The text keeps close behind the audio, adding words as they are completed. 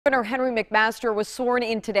Governor Henry McMaster was sworn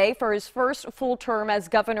in today for his first full term as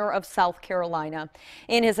governor of South Carolina.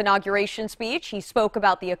 In his inauguration speech, he spoke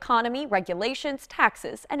about the economy, regulations,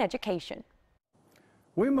 taxes, and education.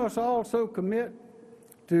 We must also commit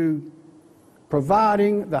to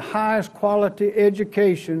providing the highest quality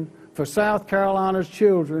education for South Carolina's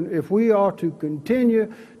children if we are to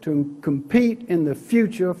continue to compete in the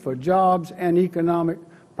future for jobs and economic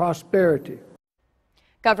prosperity.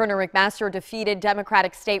 Governor McMaster defeated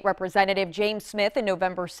Democratic State Representative James Smith in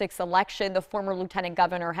November 6th election. The former lieutenant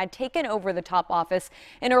governor had taken over the top office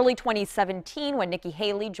in early 2017 when Nikki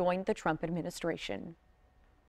Haley joined the Trump administration.